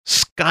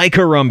Sky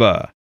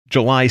Caramba,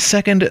 July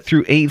 2nd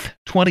through 8th,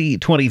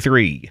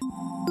 2023.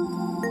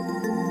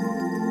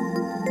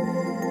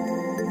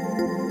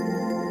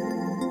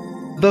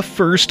 The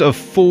first of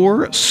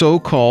 4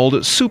 so-called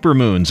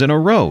supermoons in a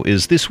row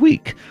is this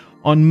week.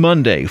 On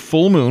Monday,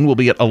 full moon will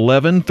be at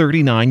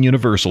 11:39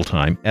 Universal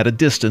Time at a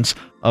distance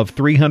of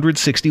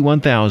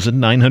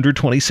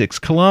 361,926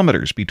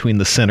 kilometers between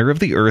the center of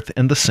the Earth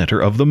and the center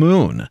of the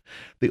moon.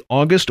 The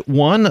August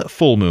 1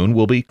 full moon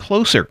will be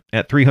closer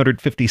at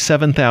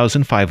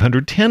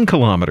 357,510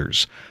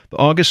 kilometers. The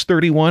August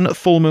 31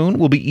 full moon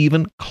will be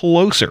even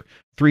closer,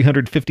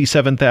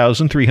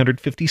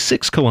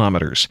 357,356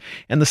 kilometers.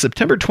 And the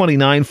September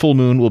 29 full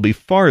moon will be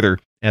farther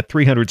at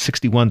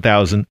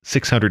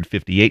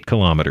 361,658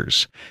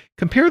 kilometers.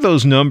 Compare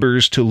those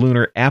numbers to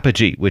lunar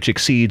apogee, which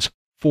exceeds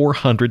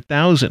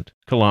 400,000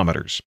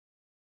 kilometers.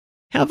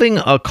 Having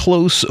a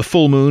close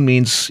full moon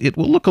means it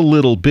will look a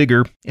little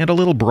bigger and a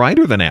little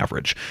brighter than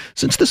average.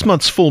 Since this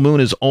month's full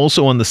moon is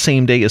also on the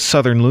same day as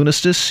southern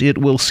lunastice, it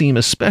will seem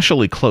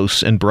especially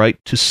close and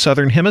bright to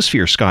southern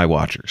hemisphere sky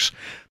watchers.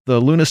 The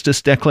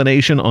lunastice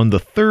declination on the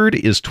 3rd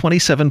is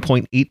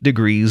 27.8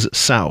 degrees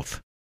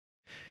south.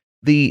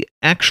 The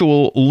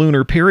actual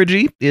lunar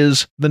perigee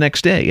is the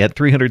next day at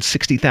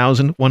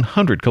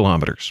 360,100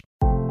 kilometers.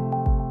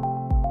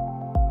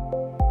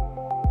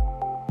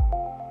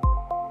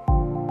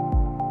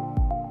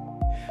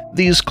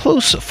 These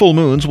close full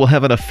moons will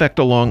have an effect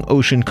along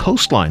ocean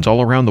coastlines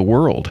all around the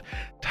world.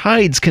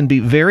 Tides can be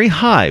very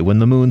high when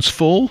the moon's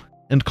full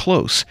and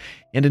close,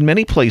 and in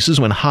many places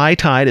when high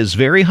tide is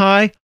very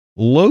high,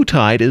 low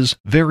tide is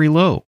very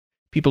low.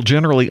 People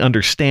generally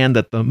understand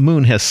that the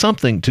moon has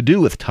something to do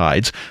with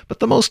tides,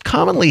 but the most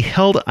commonly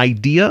held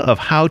idea of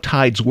how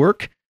tides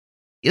work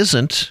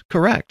isn't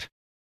correct.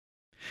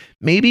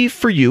 Maybe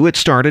for you it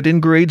started in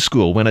grade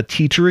school when a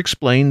teacher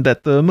explained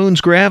that the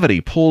moon's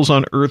gravity pulls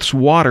on Earth's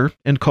water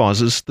and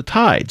causes the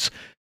tides.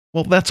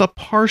 Well, that's a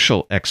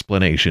partial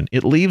explanation.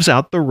 It leaves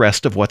out the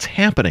rest of what's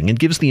happening and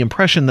gives the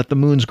impression that the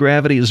moon's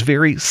gravity is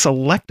very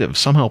selective,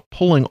 somehow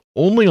pulling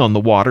only on the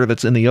water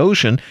that's in the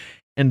ocean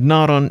and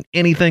not on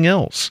anything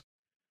else.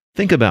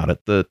 Think about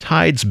it. The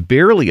tides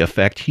barely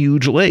affect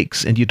huge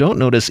lakes, and you don't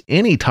notice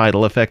any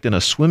tidal effect in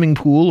a swimming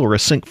pool or a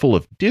sink full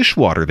of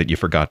dishwater that you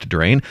forgot to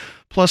drain.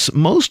 Plus,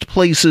 most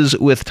places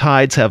with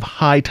tides have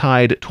high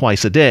tide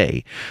twice a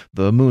day.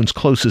 The moon's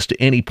closest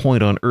to any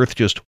point on Earth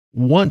just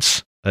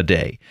once a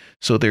day.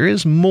 So there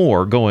is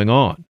more going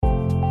on.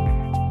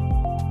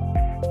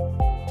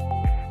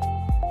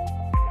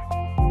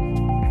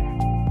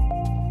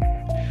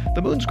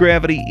 The moon's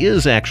gravity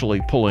is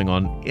actually pulling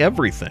on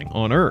everything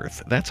on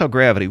Earth. That's how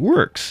gravity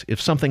works.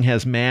 If something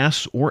has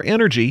mass or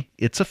energy,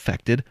 it's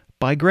affected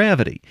by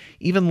gravity.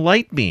 Even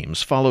light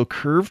beams follow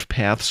curved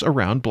paths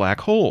around black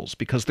holes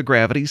because the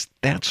gravity's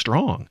that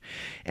strong.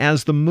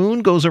 As the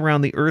moon goes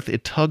around the Earth,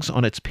 it tugs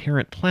on its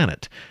parent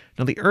planet.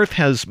 Now, the Earth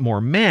has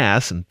more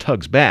mass and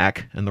tugs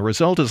back, and the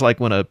result is like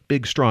when a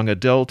big, strong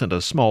adult and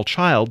a small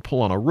child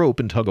pull on a rope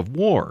in tug of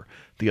war.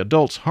 The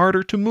adult's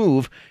harder to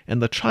move,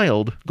 and the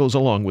child goes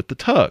along with the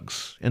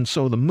tugs, and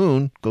so the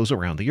moon goes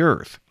around the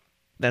Earth.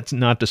 That's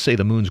not to say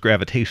the moon's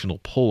gravitational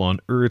pull on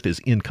Earth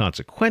is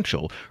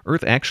inconsequential.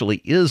 Earth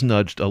actually is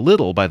nudged a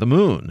little by the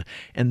moon,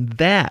 and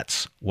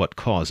that's what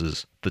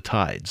causes the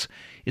tides.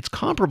 It's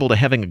comparable to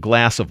having a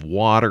glass of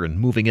water and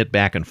moving it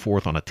back and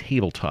forth on a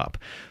tabletop.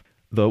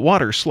 The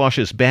water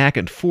sloshes back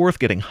and forth,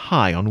 getting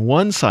high on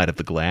one side of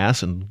the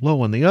glass and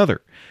low on the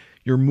other.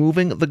 You're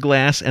moving the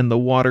glass and the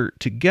water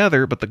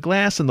together, but the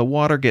glass and the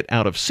water get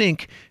out of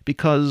sync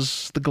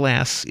because the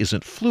glass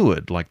isn't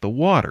fluid like the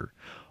water.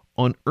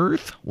 On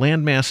Earth,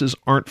 land masses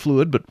aren't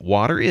fluid, but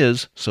water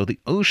is, so the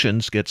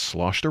oceans get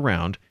sloshed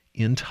around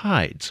in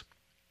tides.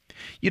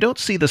 You don't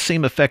see the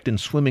same effect in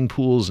swimming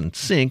pools and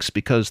sinks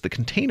because the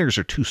containers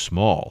are too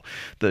small.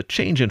 The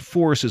change in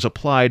force is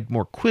applied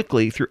more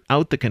quickly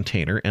throughout the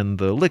container and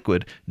the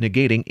liquid,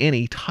 negating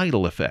any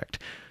tidal effect.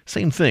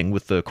 Same thing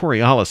with the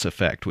Coriolis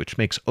effect, which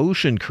makes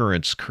ocean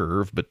currents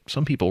curve, but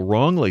some people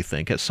wrongly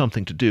think has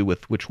something to do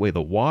with which way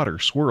the water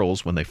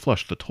swirls when they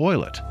flush the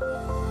toilet.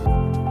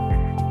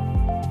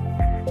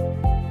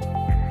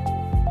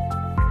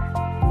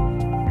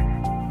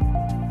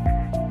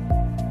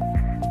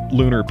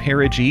 Lunar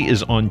perigee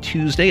is on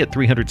Tuesday at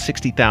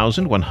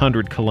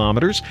 360,100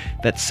 kilometers.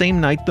 That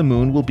same night, the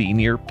moon will be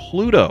near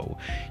Pluto.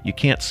 You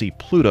can't see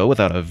Pluto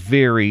without a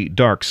very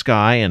dark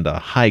sky and a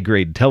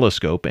high-grade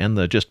telescope, and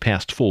the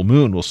just-past full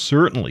moon will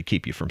certainly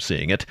keep you from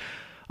seeing it.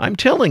 I'm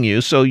telling you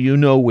so you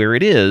know where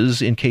it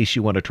is in case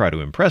you want to try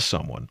to impress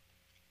someone.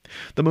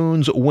 The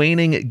moon's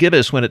waning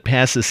gibbous when it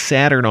passes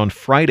Saturn on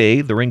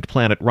Friday. The ringed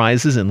planet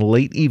rises in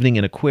late evening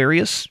in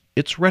Aquarius.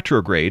 It's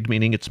retrograde,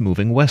 meaning it's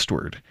moving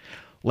westward.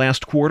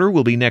 Last quarter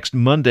will be next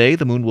Monday.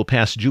 The moon will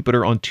pass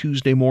Jupiter on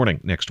Tuesday morning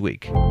next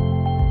week.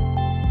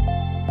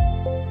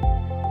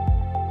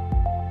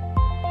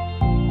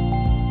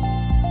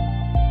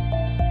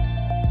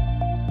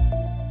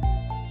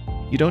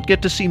 You don't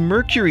get to see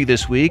Mercury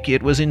this week.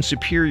 It was in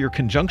superior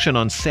conjunction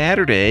on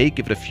Saturday.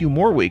 Give it a few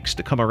more weeks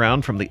to come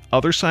around from the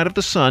other side of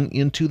the sun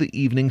into the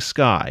evening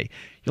sky.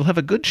 You'll have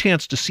a good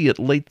chance to see it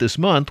late this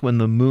month when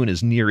the moon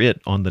is near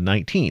it on the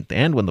 19th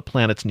and when the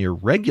planet's near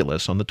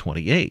Regulus on the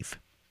 28th.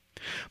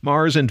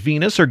 Mars and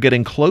Venus are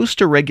getting close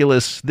to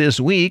Regulus this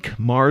week.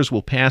 Mars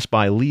will pass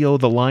by Leo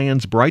the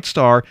Lion's bright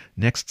star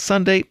next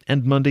Sunday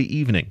and Monday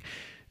evening.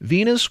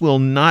 Venus will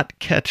not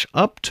catch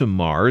up to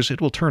Mars.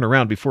 It will turn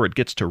around before it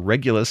gets to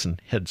Regulus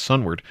and head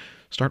sunward.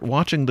 Start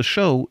watching the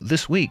show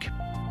this week.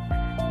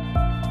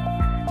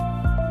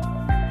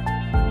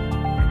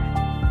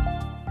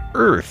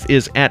 Earth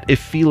is at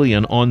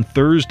aphelion on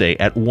Thursday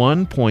at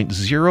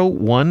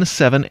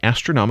 1.017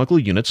 astronomical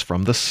units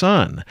from the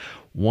Sun.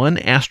 1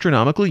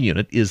 astronomical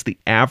unit is the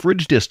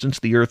average distance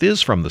the Earth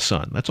is from the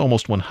Sun. That's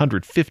almost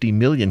 150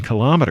 million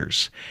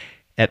kilometers.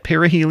 At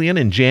perihelion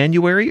in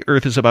January,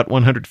 Earth is about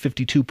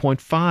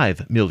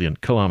 152.5 million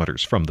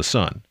kilometers from the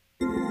Sun.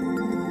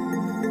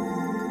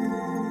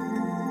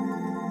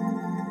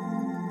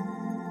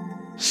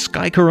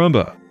 Sky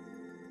Caramba!